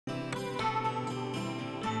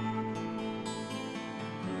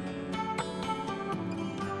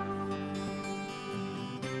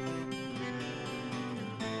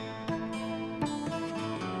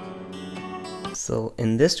So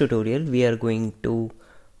in this tutorial we are going to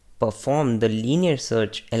perform the linear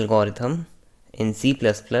search algorithm in C++.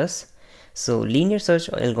 So linear search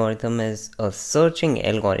algorithm is a searching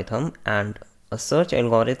algorithm, and a search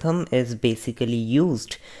algorithm is basically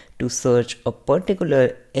used to search a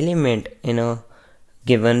particular element in a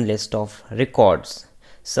given list of records.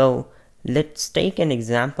 So let's take an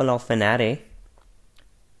example of an array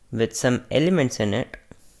with some elements in it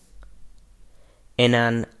in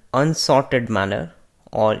an unsorted manner,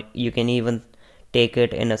 or you can even take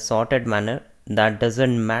it in a sorted manner. That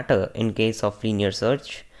doesn't matter in case of linear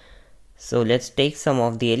search. So let's take some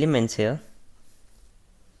of the elements here.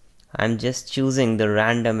 I'm just choosing the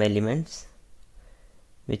random elements,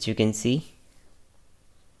 which you can see.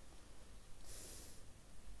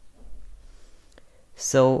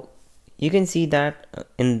 So you can see that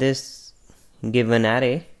in this given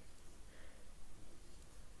array,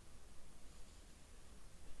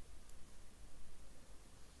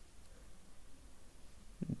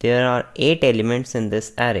 there are 8 elements in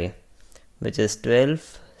this array, which is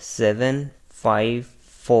 12, 7, 5,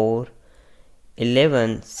 4,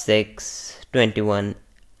 11, 6, 21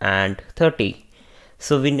 and 30.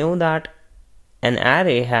 So we know that an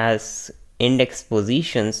array has index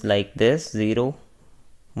positions like this: 0,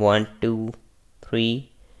 1, 2,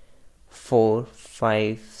 3, 4,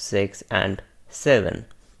 5, 6 and 7.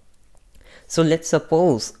 So let's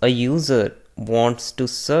suppose a user wants to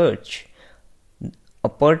search a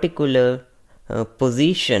particular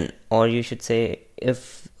position, or you should say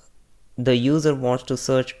if the user wants to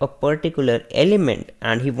search a particular element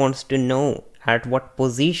and he wants to know at what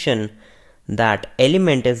position that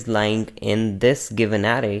element is lying in this given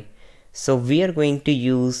array. So we are going to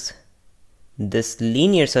use this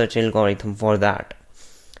linear search algorithm for that.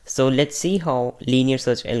 So let's see how linear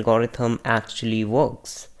search algorithm actually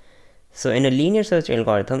works. So in a linear search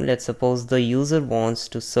algorithm, let's suppose the user wants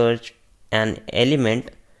to search an element.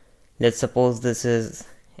 Let's suppose this is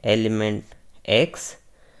element X.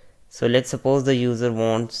 So let's suppose the user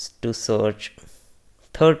wants to search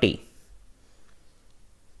 30.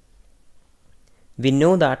 We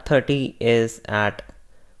know that 30 is at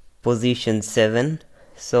position 7.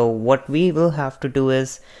 So what we will have to do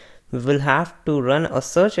is we will have to run a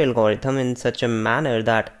search algorithm in such a manner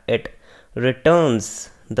that it returns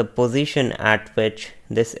the position at which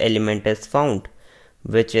this element is found,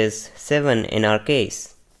 which is 7 in our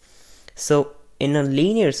case. So in a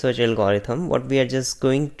linear search algorithm, what we are just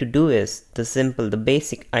going to do is the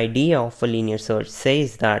basic idea of a linear search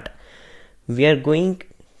says that we are going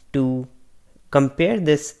to compare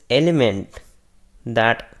this element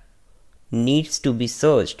that needs to be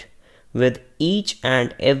searched with each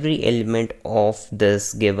and every element of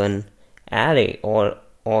this given array or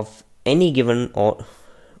of any given or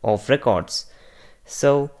of records.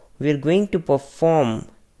 So we're going to perform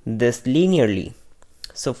this linearly.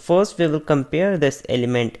 So first we will compare this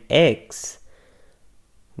element X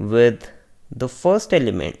with the first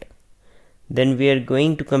element, then we are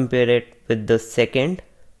going to compare it with the second,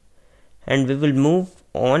 and we will move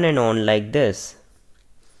on and on like this,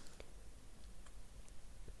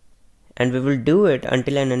 and we will do it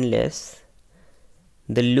until and unless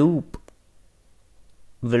the loop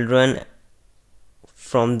will run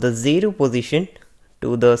from the 0 position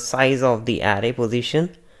to the size of the array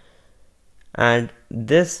position, and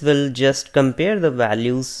this will just compare the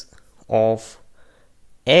values of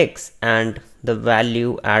X and the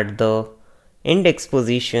value at the index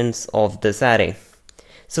positions of this array.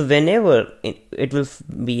 So whenever it will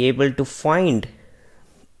be able to find,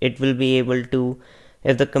 it will be able to,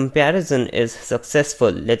 if the comparison is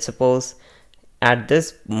successful, let's suppose at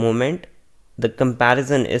this moment the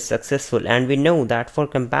comparison is successful, and we know that for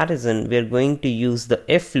comparison we are going to use the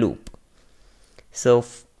if loop. So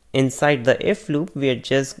inside the if loop we are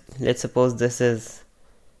just, let's suppose this is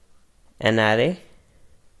an array.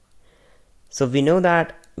 So we know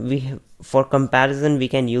that for comparison we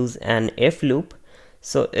can use an if loop.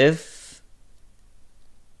 So if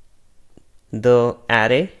the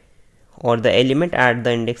array or the element at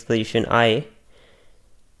the index position I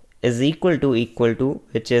is equal to,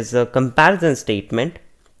 which is a comparison statement,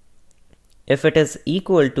 if it is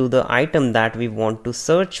equal to the item that we want to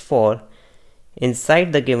search for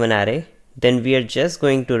inside the given array, then we are just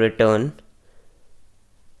going to return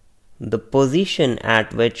the position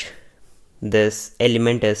at which this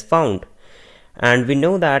element is found. And we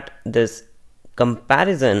know that this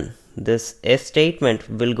comparison, this if statement,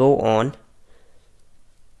 will go on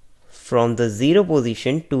from the 0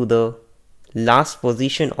 position to the last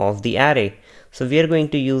position of the array. So we are going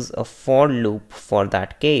to use a for loop for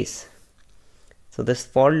that case. So this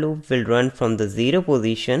for loop will run from the 0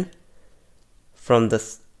 position from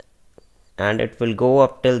this, and it will go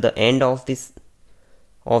up till the end of this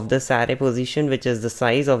array position, which is the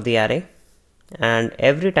size of the array, and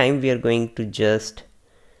every time we are going to just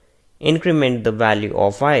increment the value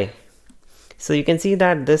of I. So you can see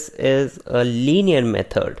that this is a linear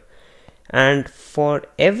method, and for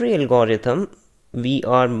every algorithm we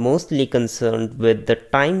are mostly concerned with the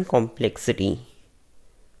time complexity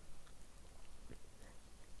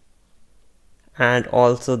and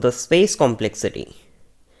also the space complexity.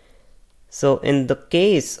 So in the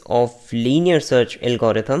case of linear search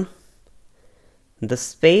algorithm, the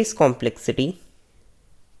space complexity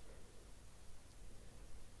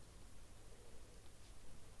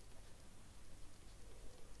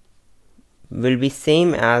will be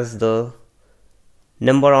same as the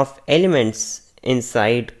number of elements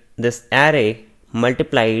inside this array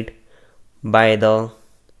multiplied by the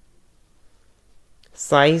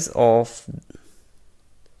size of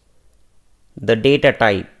the data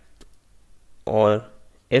type, or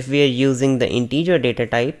if we are using the integer data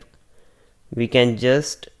type, we can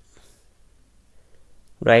just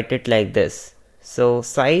write it like this. So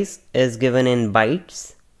size is given in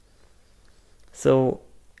bytes. So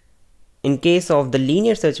in case of the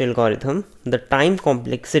linear search algorithm, the time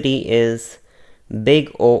complexity is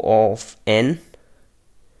big O of n,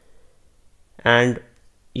 and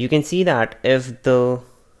you can see that if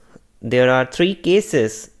there are three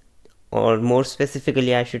cases, or more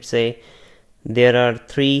specifically I should say, there are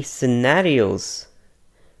three scenarios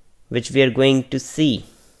which we are going to see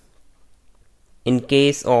in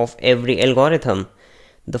case of every algorithm.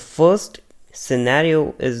 The first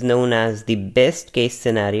scenario is known as the best case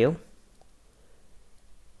scenario.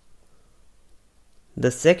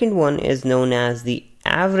 The second one is known as the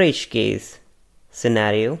average case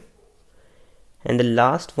scenario, and the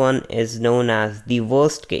last one is known as the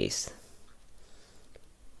worst case.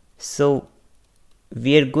 So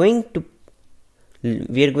we are going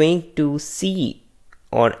to see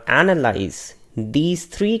or analyze these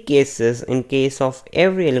three cases in case of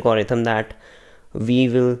every algorithm that we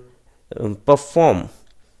will perform.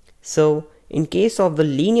 So in case of the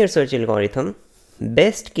linear search algorithm,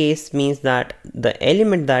 best case means that the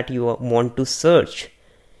element that you want to search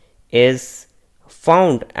is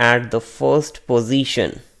found at the first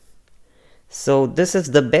position. So this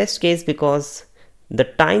is the best case because the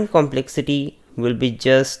time complexity will be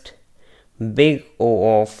just big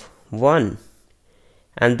O of 1,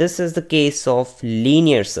 and this is the case of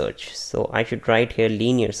linear search. So I should write here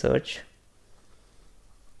linear search.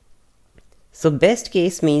 So best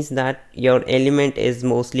case means that your element is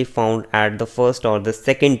mostly found at the first or the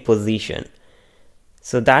second position.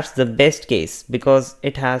 So that's the best case because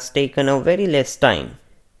it has taken a very less time.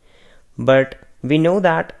 But we know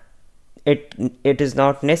that it is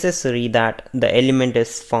not necessary that the element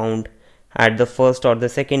is found at the first or the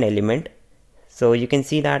second element. So you can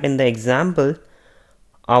see that in the example,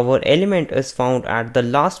 our element is found at the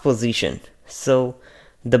last position. So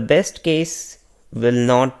the best case will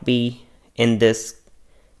not be in this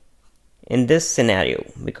scenario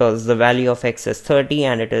because the value of x is 30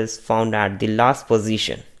 and it is found at the last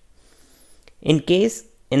position. In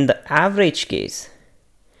the average case,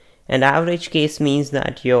 and average case means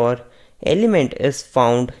that your element is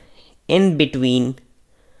found in between,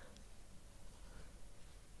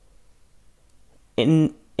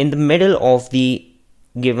 in the middle of the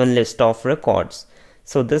given list of records.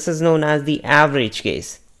 So this is known as the average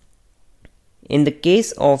case. In the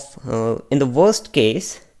case of in the worst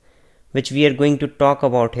case, which we are going to talk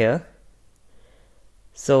about here,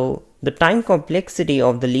 so the time complexity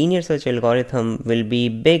of the linear search algorithm will be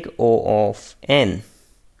big O of n.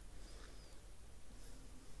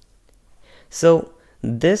 So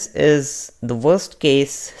this is the worst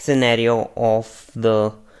case scenario of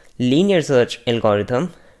the linear search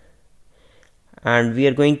algorithm, and we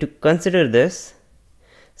are going to consider this.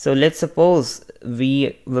 So let's suppose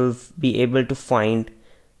we will be able to find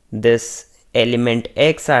this element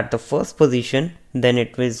x at the first position, then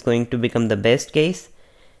it is going to become the best case,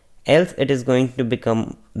 else it is going to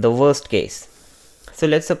become the worst case. So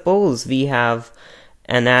let's suppose we have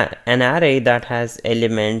an array that has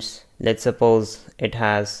elements. Let's suppose it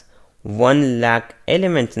has 1 lakh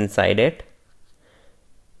elements inside it.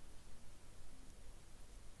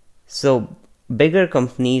 So bigger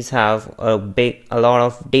companies have a lot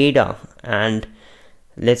of data, and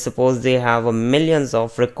let's suppose they have millions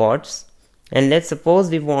of records, and let's suppose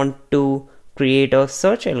we want to create a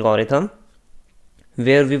search algorithm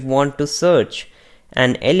where we want to search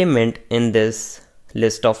an element in this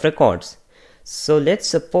list of records. So let's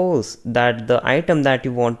suppose that the item that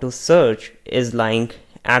you want to search is lying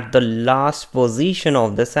at the last position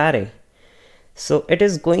of this array. So it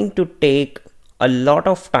is going to take a lot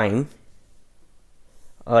of time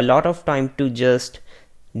to just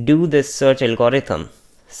do this search algorithm.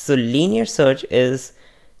 So linear search is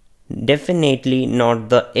definitely not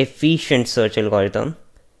the efficient search algorithm.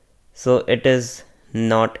 So it is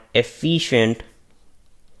not efficient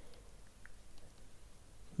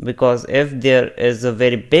because if there is a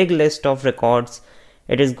very big list of records,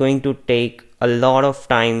 it is going to take a lot of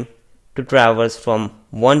time to traverse from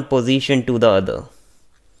one position to the other.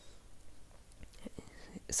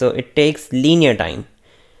 So it takes linear time.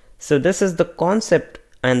 So this is the concept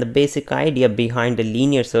and the basic idea behind the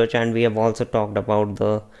linear search, and we have also talked about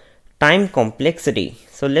the time complexity.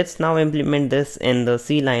 So let's now implement this in the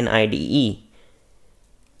CLine IDE.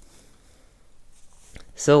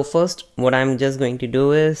 So first what I'm just going to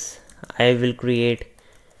do is I will create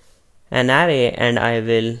an array and I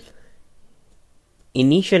will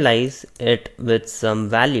initialize it with some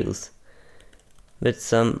values, with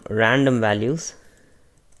some random values.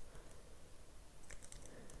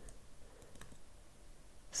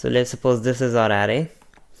 So let's suppose this is our array,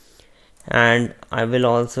 and I will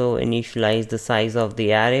also initialize the size of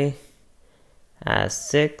the array as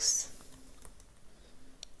 6.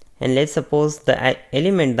 And let's suppose the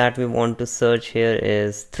element that we want to search here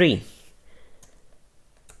is 3.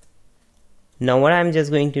 Now what I'm just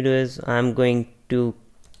going to do is I'm going to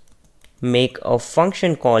make a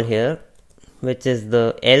function call here, which is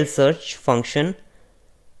the lsearch function,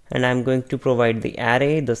 and I'm going to provide the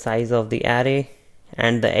array, the size of the array,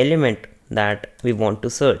 and the element that we want to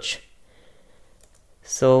search.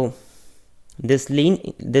 So this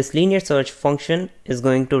linear search function is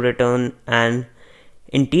going to return an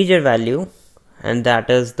integer value, and that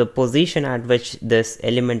is the position at which this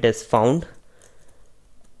element is found.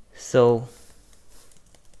 So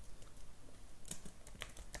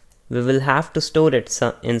we will have to store it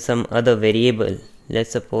in some other variable.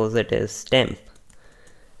 Let's suppose it is temp.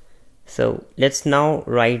 So let's now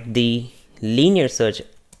write the linear search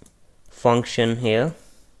function here.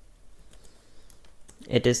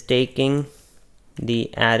 It is taking the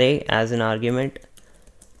array as an argument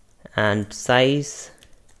and size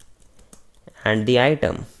and the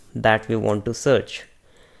item that we want to search.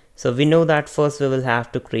 So we know that first we will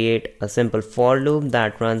have to create a simple for loop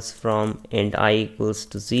that runs from int I equals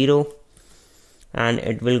to 0, and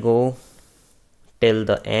it will go till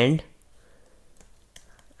the end,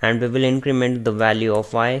 and we will increment the value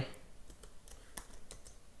of I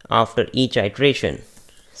after each iteration.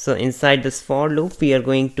 So inside this for loop we are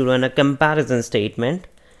going to run a comparison statement.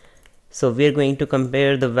 So we are going to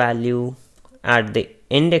compare the value at the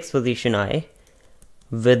index position I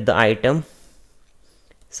with the item.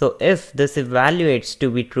 So if this evaluates to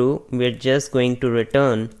be true, we are just going to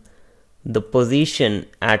return the position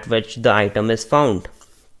at which the item is found.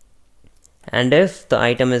 And if the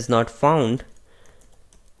item is not found,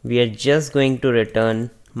 we are just going to return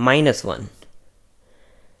 -1.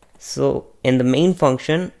 So in the main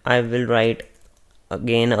function, I will write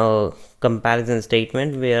again a comparison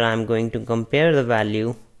statement where I'm going to compare the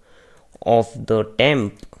value of the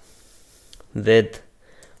temp with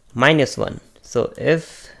 -1. So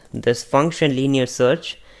if this function linear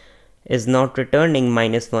search is not returning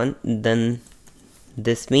 -1, then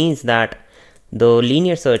this means that the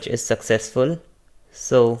linear search is successful.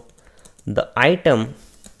 So the item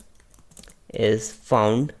is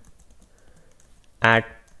found at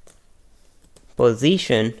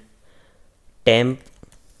position temp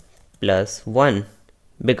 +1,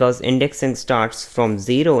 because indexing starts from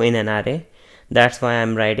 0 in an array. That's why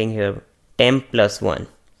I'm writing here temp +1.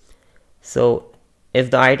 So if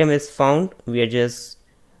the item is found, we are just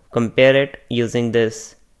compare it using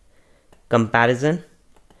this comparison,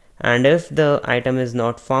 and if the item is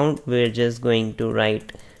not found, we're just going to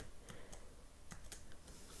write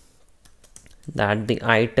that the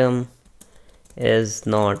item is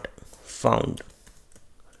not found.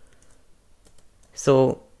 So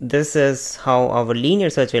this is how our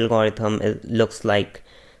linear search algorithm looks like.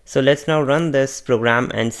 So let's now run this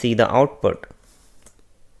program and see the output.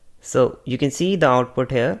 So you can see the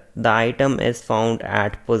output here. The item is found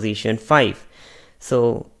at position 5. So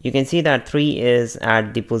you can see that 3 is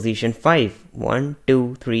at the position 5. 1,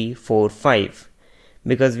 2, 3, 4, 5.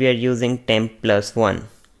 Because we are using temp +1.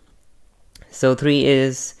 So 3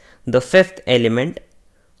 is the 5th element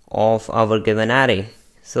of our given array.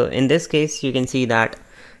 So in this case, you can see that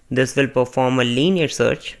this will perform a linear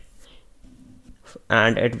search,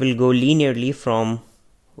 and it will go linearly from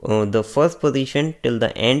the first position till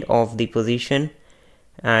the end of the position,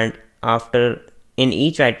 and after in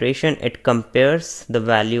each iteration it compares the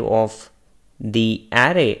value of the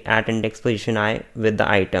array at index position I with the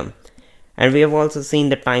item, and we have also seen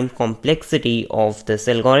the time complexity of this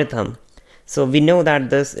algorithm. So we know that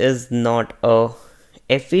this is not a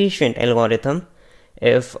efficient algorithm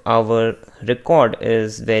if our record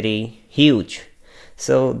is very huge.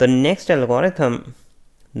 So the next algorithm,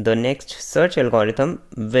 the next search algorithm,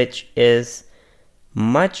 which is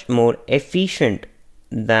much more efficient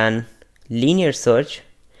than linear search,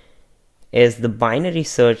 is the binary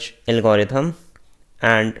search algorithm,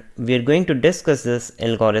 and we are going to discuss this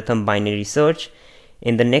algorithm binary search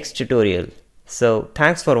in the next tutorial. So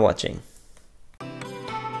thanks for watching.